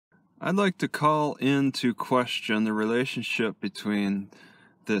I'd like to call into question the relationship between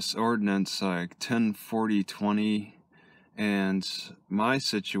this ordinance like 1040-20 and my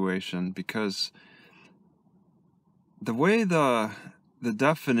situation, because the way the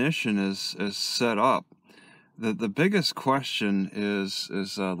definition is set up, the biggest question is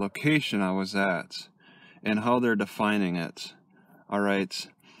location I was at and how they're defining it. All right,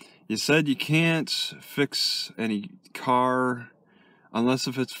 you said you can't fix any car unless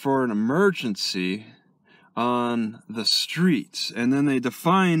if it's for an emergency on the street, and then they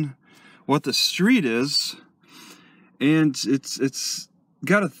define what the street is, and it's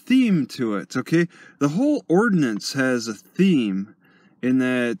got a theme to it. Okay, the whole ordinance has a theme in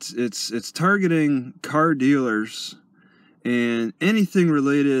that it's targeting car dealers and anything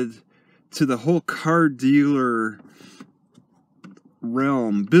related to the whole car dealer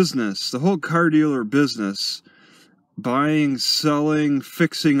realm, business, the whole car dealer business. Buying, selling,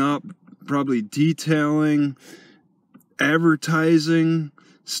 fixing up, probably detailing, advertising,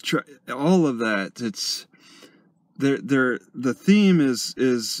 all of that. It's the theme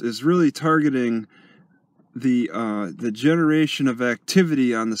is really targeting the generation of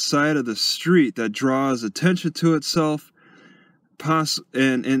activity on the side of the street that draws attention to itself,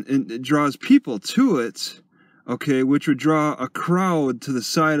 and it draws people to it. Okay, which would draw a crowd to the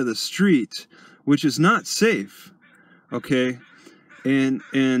side of the street, which is not safe. Okay, and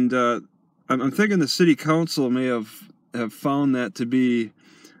I'm thinking the city council may have found that to be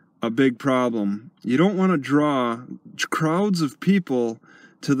a big problem. You don't want to draw crowds of people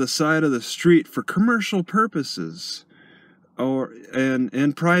to the side of the street for commercial purposes, or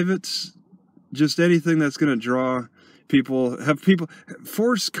and private, just anything that's going to draw people,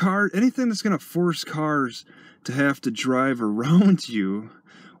 force cars, anything that's going to force cars to have to drive around you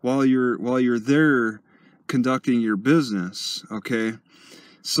while you're there conducting your business. Okay,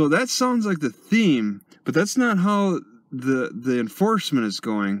 so that sounds like the theme, but that's not how the enforcement is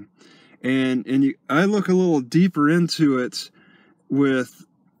going. And I look a little deeper into it with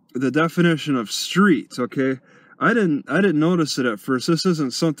the definition of street. Okay, I didn't notice it at first. This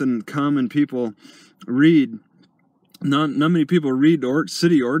isn't something common people read. Not many people read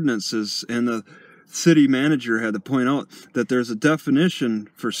city ordinances, and the city manager had to point out that there's a definition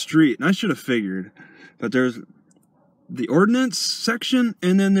for street, and I should have figured. But there's the ordinance section,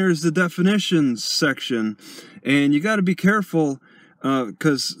 and then there's the definitions section. And you got to be careful,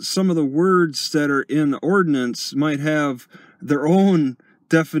 because some of the words that are in the ordinance might have their own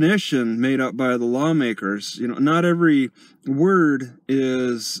definition made up by the lawmakers. You know, not every word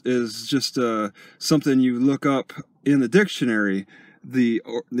is just something you look up in the dictionary. The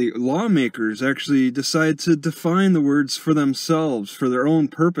lawmakers actually decide to define the words for themselves, for their own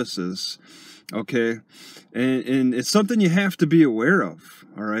purposes. Okay, and it's something you have to be aware of.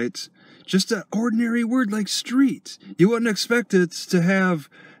 All right, just an ordinary word like street, you wouldn't expect it to have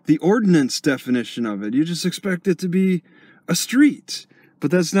the ordinance definition of it. You just expect it to be a street,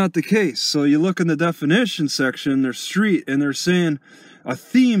 but that's not the case. So you look in the definition section, there's street, and they're saying a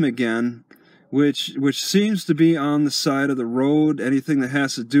theme again, which seems to be on the side of the road, anything that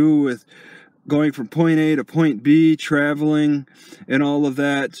has to do with going from point A to point B, traveling, and all of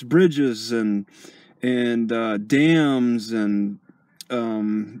that, bridges and dams and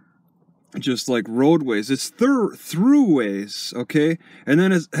just like roadways. It's throughways, okay? And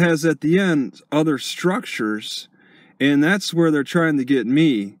then it has at the end other structures, and that's where they're trying to get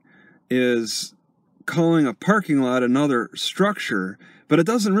me, is calling a parking lot another structure, but it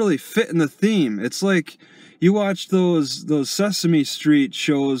doesn't really fit in the theme. It's like you watch those Sesame Street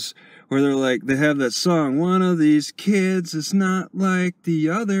shows where they're like, they have that song, one of these kids is not like the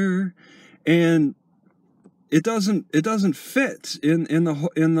other, and it doesn't fit in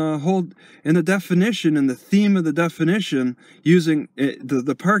the definition, in the theme of the definition, using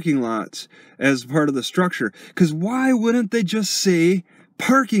the parking lot as part of the structure. Because why wouldn't they just say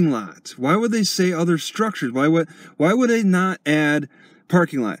parking lot? Why would they say other structures? Why would they not add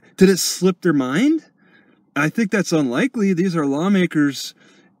parking lot? Did it slip their mind? I think that's unlikely. These are lawmakers.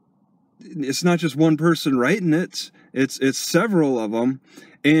 It's not just one person writing it. It's several of them.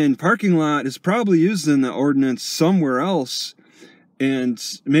 And parking lot is probably used in the ordinance somewhere else. And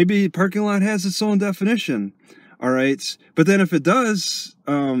maybe parking lot has its own definition. All right. But then if it does,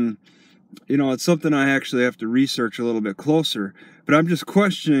 it's something I actually have to research a little bit closer. But I'm just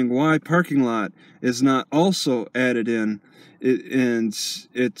questioning why parking lot is not also added in.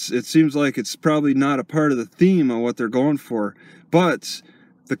 It seems like it's probably not a part of the theme of what they're going for. But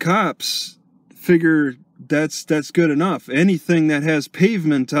the cops figure that's good enough. Anything that has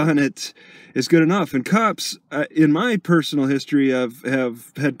pavement on it is good enough. And cops, in my personal history, have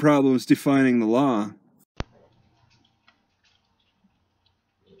had problems defining the law.